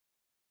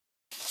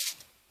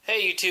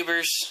Hey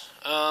YouTubers,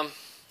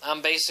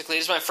 this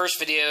is my first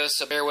video,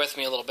 so bear with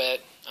me a little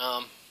bit.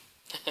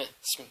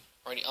 It's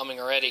already umming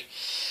already.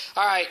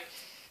 Alright,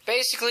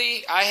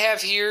 basically I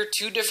have here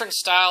two different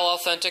style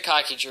authentic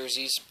hockey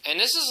jerseys,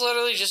 and this is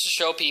literally just to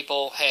show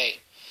people, hey,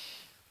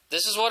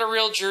 this is what a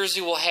real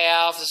jersey will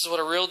have, this is what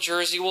a real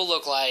jersey will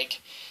look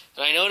like.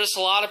 And I notice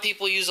a lot of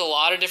people use a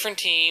lot of different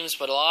teams,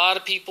 but a lot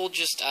of people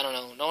just, I don't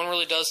know, no one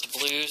really does the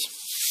Blues.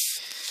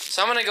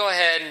 So I'm going to go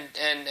ahead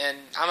and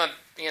I'm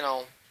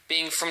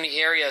being from the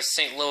area of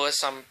St.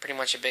 Louis, I'm pretty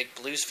much a big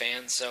Blues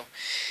fan. So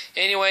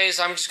anyways,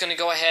 I'm just going to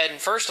go ahead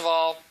and first of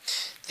all,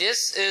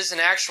 this is an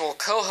actual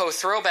Coho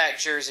throwback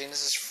jersey. And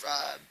this is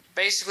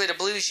basically the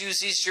Blues use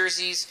these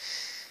jerseys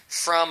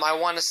from, I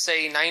want to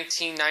say,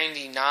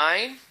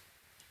 1999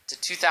 to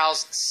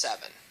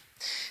 2007.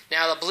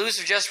 Now, the Blues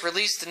have just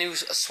released the new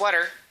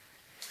sweater,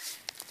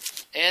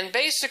 and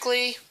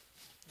basically,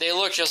 they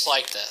look just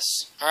like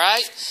this,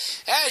 alright?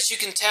 As you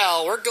can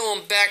tell, we're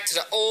going back to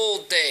the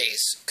old days,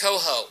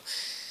 Coho.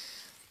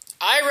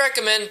 I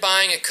recommend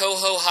buying a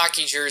Coho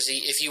hockey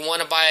jersey if you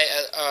want to buy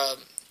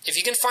if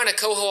you can find a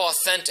Coho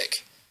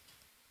authentic,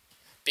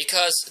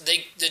 because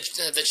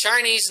the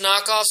Chinese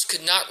knockoffs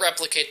could not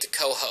replicate the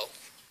Coho.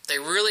 They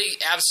really,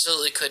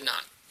 absolutely could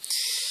not.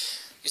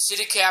 You see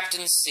the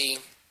Captain C.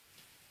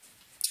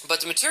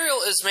 But the material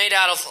is made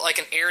out of like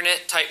an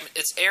airnet type.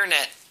 It's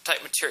airnet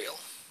type material.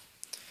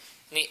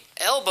 And the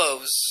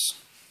elbows,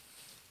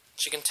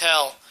 as you can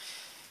tell,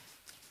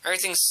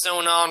 everything's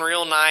sewn on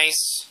real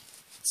nice.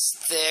 It's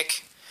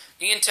thick.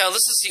 You can tell this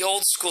is the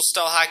old school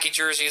style hockey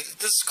jersey.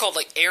 This is called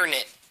like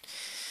airnet.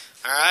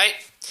 All right.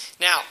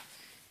 Now,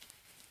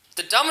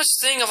 the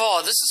dumbest thing of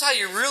all, this is how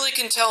you really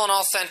can tell an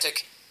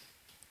authentic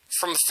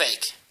from a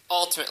fake.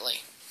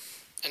 Ultimately,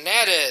 and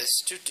that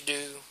is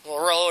well,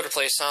 we're all over the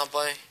place, huh,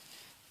 boy?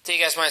 I think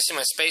you guys might see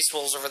my space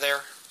wolves over there.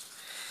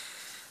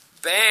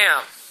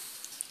 Bam!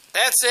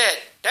 That's it.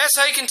 That's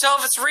how you can tell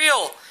if it's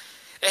real.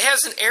 It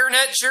has an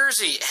airnet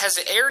jersey. It has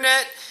an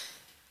airnet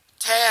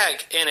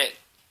tag in it.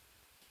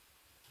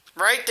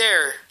 Right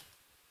there.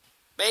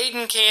 Made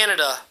in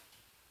Canada.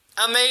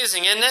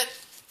 Amazing, isn't it?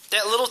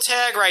 That little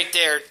tag right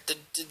there. The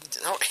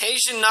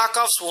Asian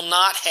knockoffs will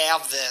not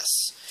have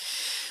this.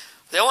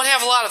 They won't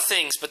have a lot of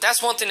things, but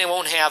that's one thing they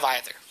won't have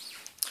either.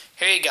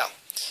 Here you go.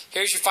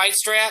 Here's your fight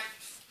strap.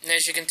 And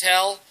as you can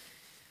tell,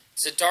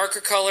 it's a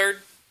darker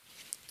colored,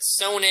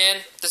 sewn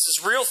in. This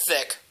is real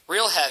thick,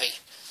 real heavy.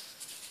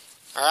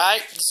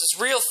 Alright? This is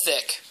real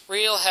thick,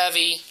 real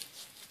heavy.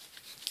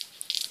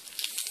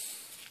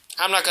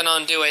 I'm not going to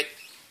undo it.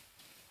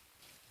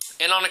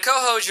 And on the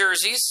Coho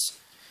jerseys,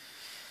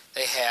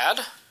 they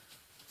had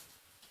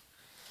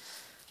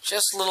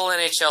just a little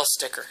NHL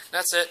sticker.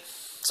 That's it.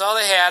 That's all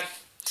they had.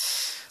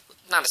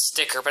 Not a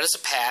sticker, but it's a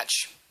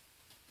patch.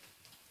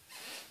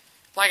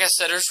 Like I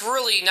said, there's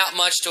really not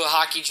much to a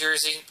hockey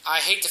jersey. I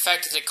hate the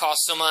fact that it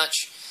costs so much.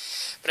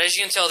 But as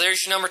you can tell,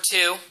 there's your number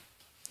 2.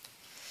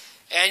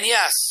 And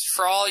yes,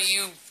 for all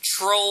you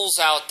trolls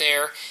out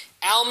there,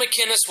 Al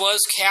MacInnis was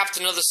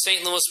captain of the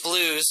St. Louis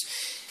Blues.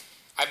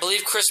 I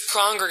believe Chris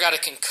Pronger got a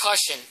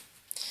concussion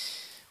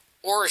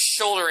or a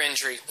shoulder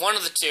injury, one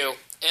of the two.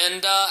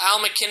 And Al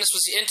MacInnis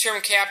was the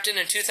interim captain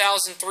in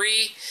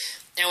 2003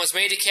 and was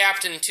made a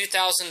captain in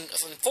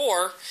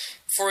 2004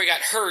 before he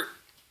got hurt.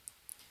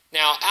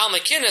 Now, Al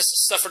MacInnis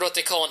suffered what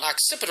they call an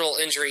occipital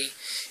injury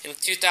in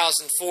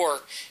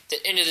 2004 that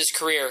ended his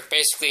career,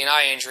 basically an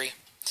eye injury.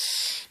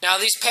 Now,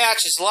 these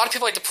patches, a lot of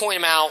people like to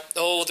point them out.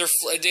 Oh,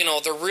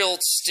 they're real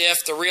stiff.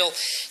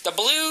 The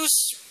Blues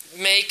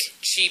make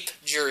cheap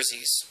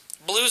jerseys.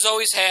 Blues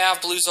always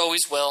have. Blues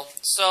always will.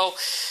 So,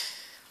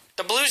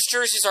 the Blues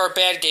jerseys are a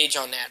bad gauge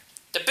on that.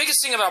 The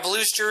biggest thing about a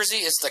Blues jersey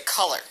is the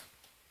color.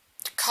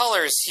 The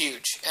color is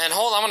huge. And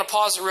hold on, I'm going to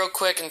pause it real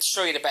quick and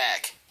show you the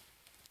back.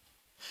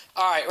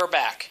 Alright, we're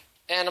back.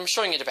 And I'm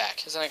showing you the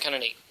back. Isn't that kind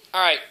of neat?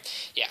 Alright,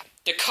 yeah.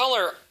 The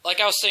color,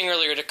 like I was saying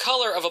earlier, the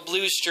color of a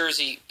Blues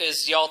jersey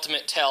is the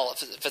ultimate tell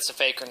if it's a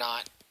fake or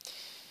not.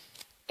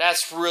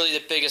 That's really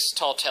the biggest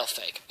tall tell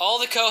fake. All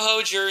the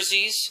Coho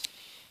jerseys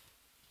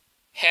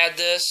had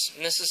this,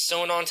 and this is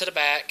sewn onto the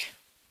back.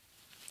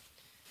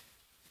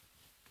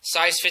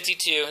 Size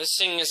 52. This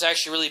thing is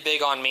actually really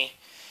big on me.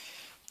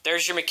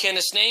 There's your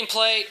MacInnis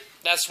nameplate.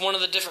 That's one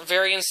of the different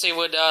variants they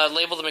would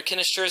label the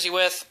MacInnis jersey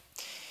with.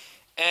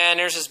 And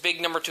there's this big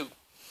number 2.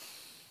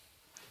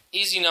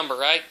 Easy number,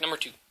 right? Number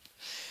 2.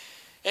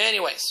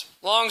 Anyways,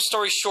 long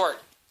story short,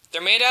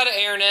 they're made out of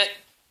airnet.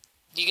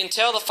 You can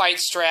tell the fight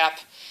strap.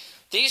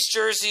 These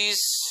jerseys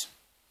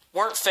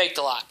weren't faked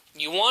a lot.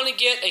 You want to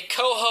get a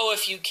Coho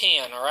if you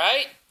can,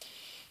 alright?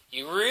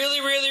 You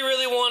really, really,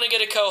 really want to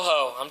get a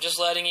Coho. I'm just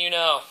letting you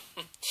know.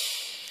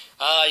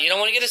 You don't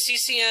want to get a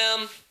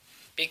CCM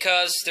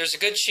because there's a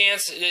good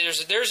chance,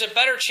 there's a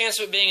better chance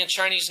of it being a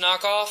Chinese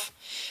knockoff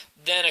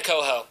than a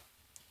Coho.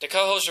 The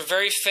Cohos are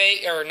very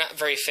fake, or not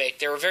very fake.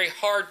 They were very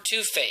hard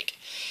to fake.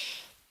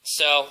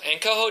 So,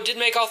 and Coho did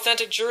make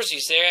authentic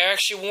jerseys. They are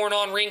actually worn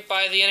on rink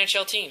by the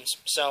NHL teams.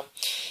 So,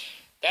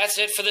 that's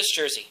it for this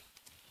jersey.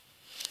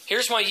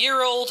 Here's my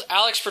year-old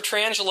Alex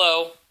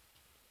Pietrangelo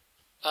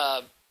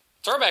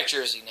throwback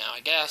jersey now,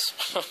 I guess.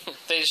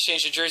 They just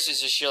changed the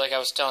jerseys this year like I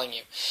was telling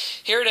you.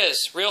 Here it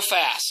is, real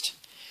fast.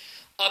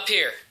 Up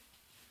here.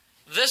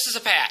 This is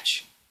a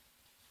patch.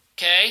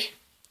 Okay?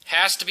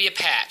 Has to be a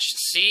patch.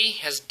 See?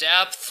 Has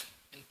depth.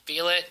 And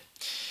feel it.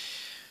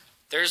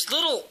 There's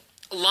little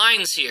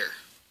lines here.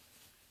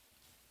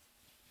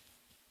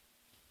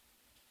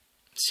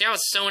 See how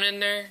it's sewn in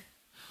there?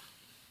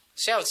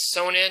 See how it's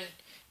sewn in?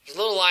 There's a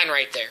little line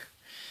right there.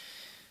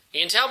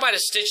 You can tell by the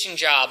stitching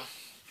job.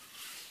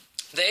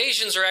 The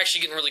Asians are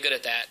actually getting really good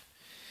at that.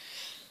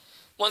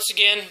 Once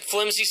again,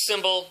 flimsy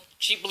symbol,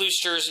 cheap blues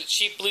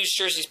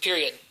jerseys,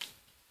 period.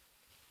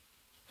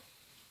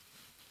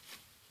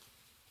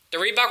 The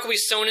Reebok will be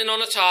sewn in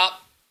on the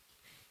top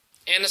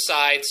and the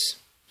sides.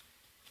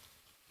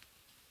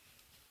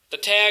 The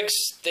tags,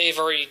 they've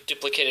already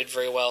duplicated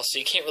very well, so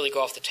you can't really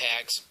go off the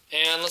tags.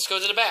 And let's go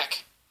to the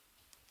back.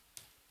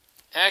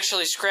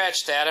 Actually,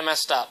 scratch that, I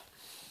messed up.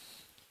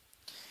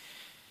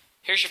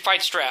 Here's your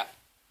fight strap.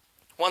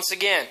 Once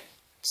again,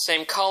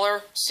 same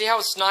color. See how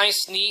it's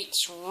nice, neat?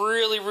 It's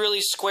really,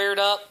 really squared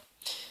up.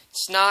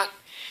 It's not,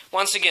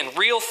 once again,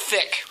 real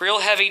thick,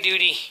 real heavy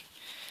duty,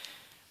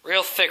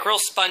 real thick, real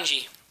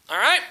spongy.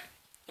 Alright,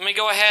 let me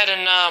go ahead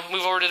and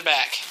move over to the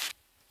back.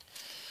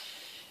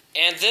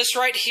 And this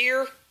right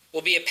here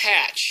will be a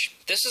patch.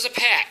 This is a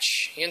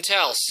patch. You can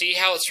tell. See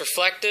how it's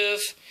reflective?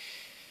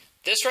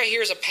 This right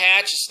here is a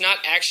patch. It's not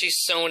actually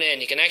sewn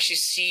in. You can actually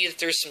see that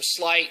there's some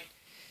slight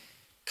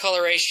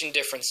coloration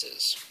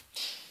differences.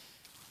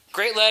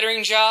 Great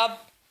lettering job.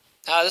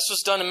 This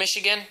was done in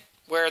Michigan,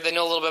 where they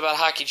know a little bit about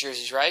hockey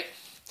jerseys, right?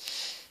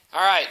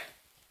 Alright,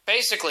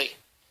 basically,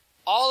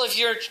 all of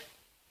your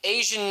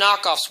Asian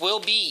knockoffs will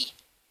be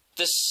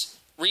this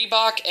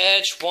Reebok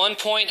Edge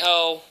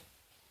 1.0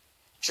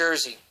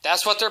 jersey.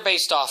 That's what they're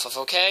based off of,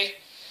 okay?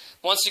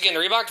 Once again, the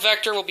Reebok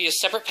Vector will be a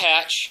separate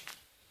patch,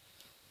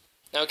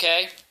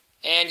 okay?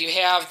 And you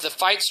have the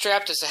fight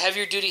strap that's a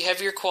heavier duty,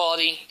 heavier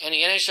quality, and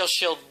the NHL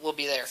shield will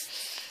be there.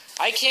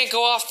 I can't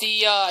go off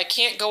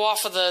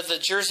of the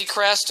jersey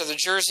crest or the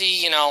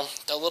jersey,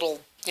 the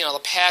little,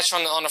 the patch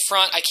on the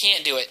front. I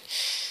can't do it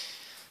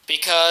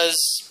because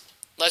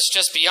let's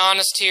just be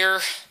honest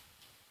here.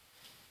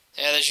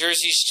 Yeah, the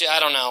jerseys,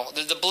 I don't know.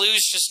 The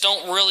Blues just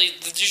don't really,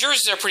 the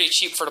jerseys are pretty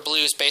cheap for the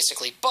Blues,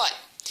 basically. But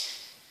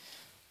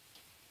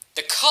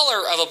the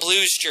color of a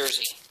Blues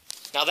jersey,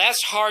 now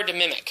that's hard to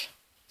mimic.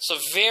 It's a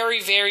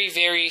very, very,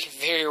 very,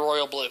 very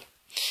royal blue.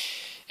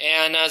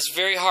 And it's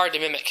very hard to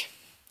mimic.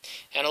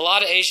 And a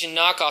lot of Asian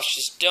knockoffs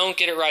just don't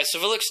get it right. So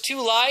if it looks too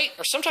light,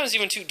 or sometimes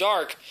even too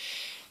dark,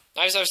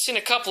 I've seen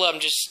a couple of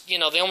them just, they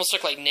almost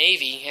look like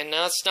navy, and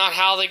that's not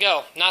how they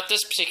go. Not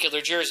this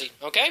particular jersey,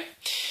 okay?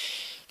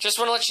 Just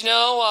want to let you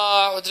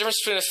know the difference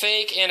between a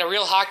fake and a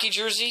real hockey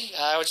jersey.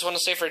 I just want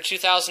to say for the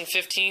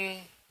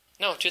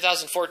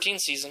 2014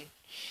 season,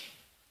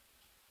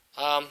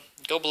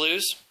 go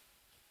Blues.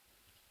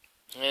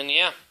 And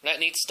yeah, that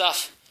neat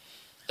stuff.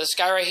 This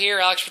guy right here,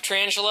 Alex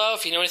Pietrangelo,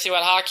 if you know anything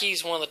about hockey,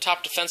 he's one of the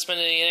top defensemen in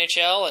the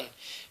NHL and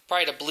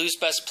probably the Blues'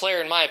 best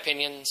player in my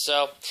opinion.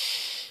 So,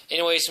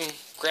 anyways, I'm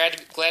glad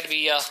to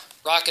be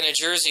rocking a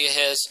jersey of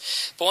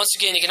his. But once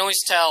again, you can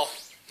always tell,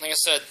 like I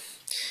said,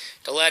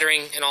 the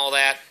lettering and all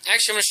that.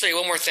 Actually, I'm going to show you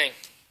one more thing.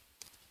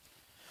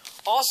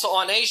 Also,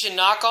 on Asian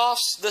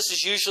knockoffs, this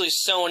is usually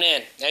sewn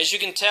in. As you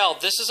can tell,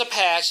 this is a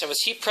patch that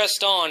was heat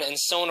pressed on and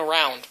sewn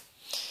around.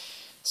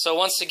 So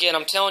once again,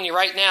 I'm telling you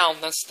right now,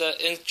 that's the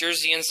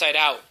jersey inside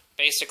out,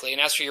 basically,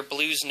 and that's where your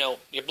Blues note,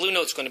 your blue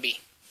note's going to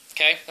be.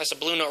 Okay? That's a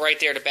blue note right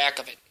there at the back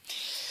of it.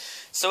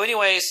 So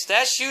anyways,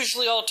 that's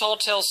usually all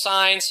telltale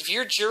signs. If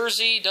your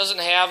jersey doesn't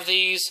have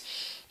these,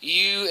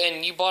 you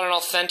bought an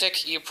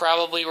authentic, you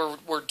probably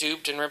were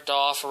duped and ripped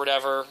off or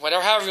whatever,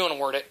 however you want to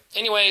word it.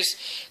 Anyways,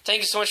 thank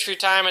you so much for your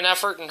time and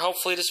effort, and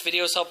hopefully this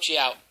video has helped you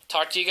out.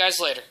 Talk to you guys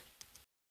later.